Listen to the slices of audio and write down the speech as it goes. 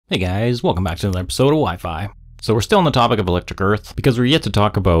Hey guys, welcome back to another episode of WhyPhi. So we're still on the topic of electric Earth because we're yet to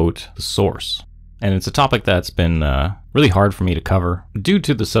talk about the source. And it's a topic that's been really hard for me to cover due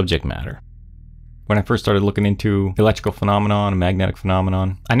to the subject matter. When I first started looking into electrical phenomenon and magnetic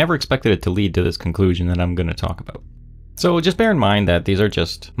phenomenon, I never expected it to lead to this conclusion that I'm going to talk about. So just bear in mind that these are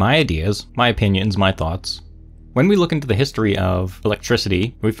just my ideas, my opinions, my thoughts. When we look into the history of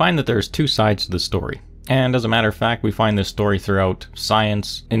electricity, we find that there's two sides to the story. And as a matter of fact, we find this story throughout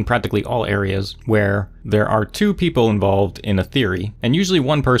science in practically all areas where there are two people involved in a theory, and usually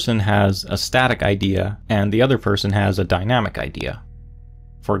one person has a static idea and the other person has a dynamic idea.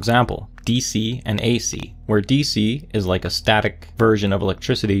 For example, DC and AC, where DC is like a static version of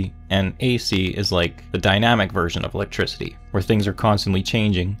electricity and AC is like the dynamic version of electricity, where things are constantly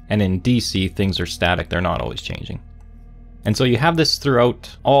changing, and in DC things are static, they're not always changing. And so you have this throughout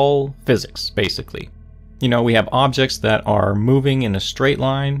all physics, basically. You know, we have objects that are moving in a straight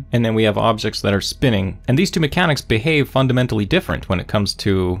line, and then we have objects that are spinning. And these two mechanics behave fundamentally different when it comes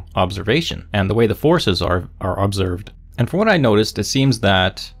to observation and the way the forces are observed. And from what I noticed, it seems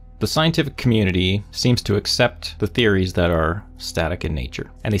that the scientific community seems to accept the theories that are static in nature.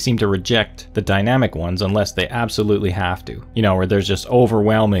 And they seem to reject the dynamic ones unless they absolutely have to. You know, where there's just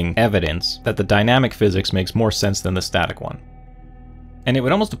overwhelming evidence that the dynamic physics makes more sense than the static one. And it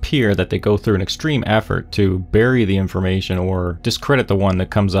would almost appear that they go through an extreme effort to bury the information or discredit the one that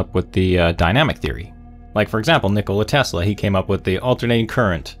comes up with the dynamic theory. Like for example, Nikola Tesla, he came up with the alternating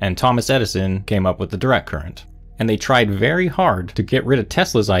current, and Thomas Edison came up with the direct current. And they tried very hard to get rid of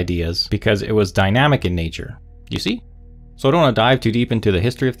Tesla's ideas because it was dynamic in nature. You see? So I don't want to dive too deep into the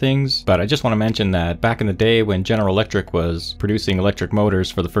history of things, but I just want to mention that back in the day when General Electric was producing electric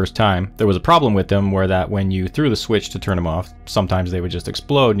motors for the first time, there was a problem with them where that when you threw the switch to turn them off, sometimes they would just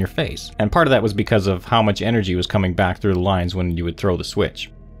explode in your face. And part of that was because of how much energy was coming back through the lines when you would throw the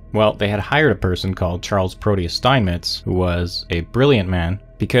switch. Well, they had hired a person called Charles Proteus Steinmetz, who was a brilliant man,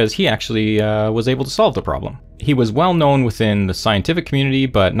 because he actually was able to solve the problem. He was well known within the scientific community,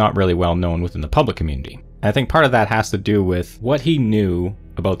 but not really well known within the public community. I think part of that has to do with what he knew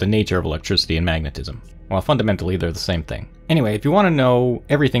about the nature of electricity and magnetism. Well, fundamentally, they're the same thing. Anyway, if you want to know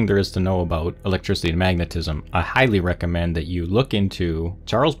everything there is to know about electricity and magnetism, I highly recommend that you look into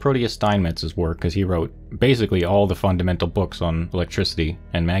Charles Proteus Steinmetz's work, because he wrote basically all the fundamental books on electricity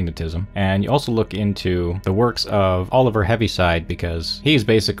and magnetism. And you also look into the works of Oliver Heaviside, because he's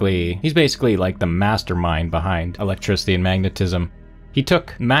basically like the mastermind behind electricity and magnetism. He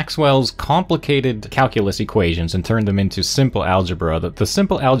took Maxwell's complicated calculus equations and turned them into simple algebra. The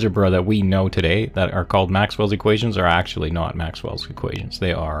simple algebra that we know today that are called Maxwell's equations are actually not Maxwell's equations.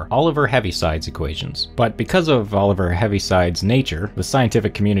 They are Oliver Heaviside's equations. But because of Oliver Heaviside's nature, the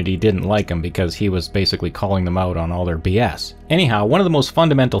scientific community didn't like him because he was basically calling them out on all their BS. Anyhow, one of the most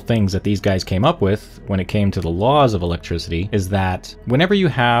fundamental things that these guys came up with when it came to the laws of electricity is that whenever you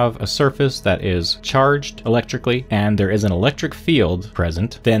have a surface that is charged electrically and there is an electric field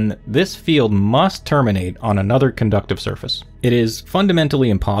present, then this field must terminate on another conductive surface. It is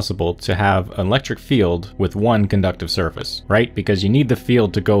fundamentally impossible to have an electric field with one conductive surface, right? Because you need the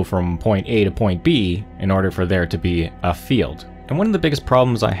field to go from point A to point B in order for there to be a field. And one of the biggest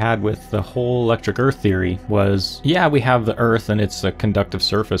problems I had with the whole electric Earth theory was, yeah, we have the Earth and it's a conductive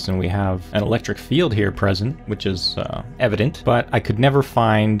surface and we have an electric field here present, which is evident, but I could never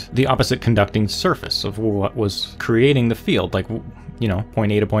find the opposite conducting surface of what was creating the field, like, you know,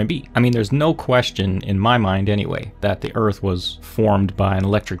 point A to point B. I mean, there's no question in my mind anyway that the Earth was formed by an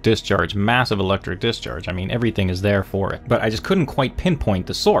electric discharge, massive electric discharge. I mean, everything is there for it. But I just couldn't quite pinpoint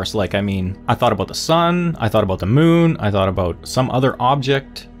the source. Like, I mean, I thought about the sun, I thought about the moon, I thought about some other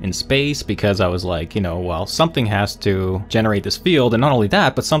object in space, because I was like, you know, well, something has to generate this field, and not only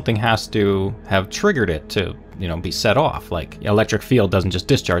that, but something has to have triggered it to, you know, be set off. Like, electric field doesn't just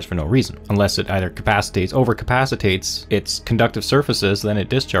discharge for no reason, unless it either overcapacitates its conductive surfaces, then it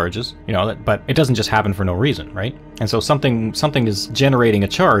discharges, you know, but it doesn't just happen for no reason, right? And so something is generating a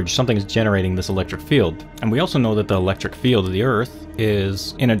charge, something is generating this electric field. And we also know that the electric field of the Earth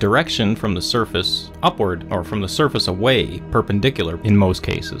is in a direction from the surface upward, or from the surface away, perpendicular in most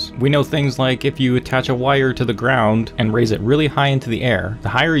cases. We know things like if you attach a wire to the ground and raise it really high into the air, the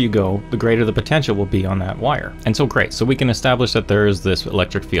higher you go, the greater the potential will be on that wire. And so great, so we can establish that there is this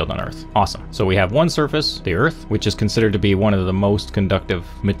electric field on Earth. Awesome. So we have one surface, the Earth, which is considered to be one of the most conductive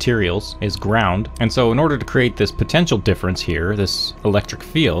materials, is ground. And so in order to create this potential difference here, this electric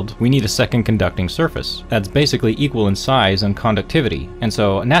field, we need a second conducting surface that's basically equal in size and conductivity activity. And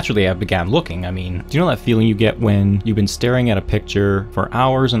so naturally I began looking. I mean, do you know that feeling you get when you've been staring at a picture for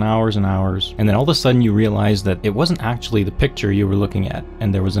hours and hours and hours, and then all of a sudden you realize that it wasn't actually the picture you were looking at,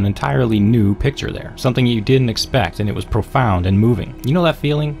 and there was an entirely new picture there, something you didn't expect, and it was profound and moving. You know that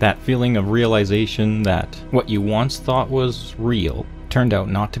feeling? That feeling of realization that what you once thought was real turned out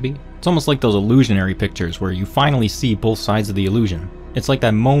not to be? It's almost like those illusionary pictures where you finally see both sides of the illusion. It's like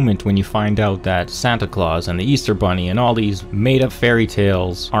that moment when you find out that Santa Claus and the Easter Bunny and all these made-up fairy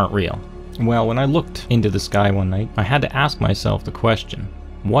tales aren't real. Well, when I looked into the sky one night, I had to ask myself the question,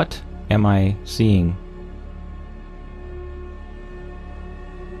 what am I seeing?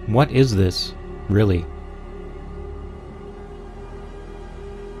 What is this, really?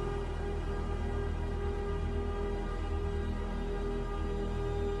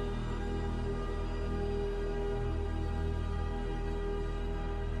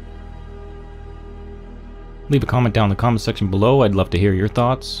 Leave a comment down in the comment section below. I'd love to hear your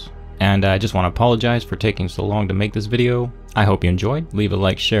thoughts. And I just want to apologize for taking so long to make this video. I hope you enjoyed. Leave a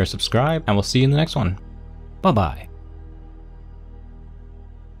like, share, subscribe, and we'll see you in the next one. Bye-bye.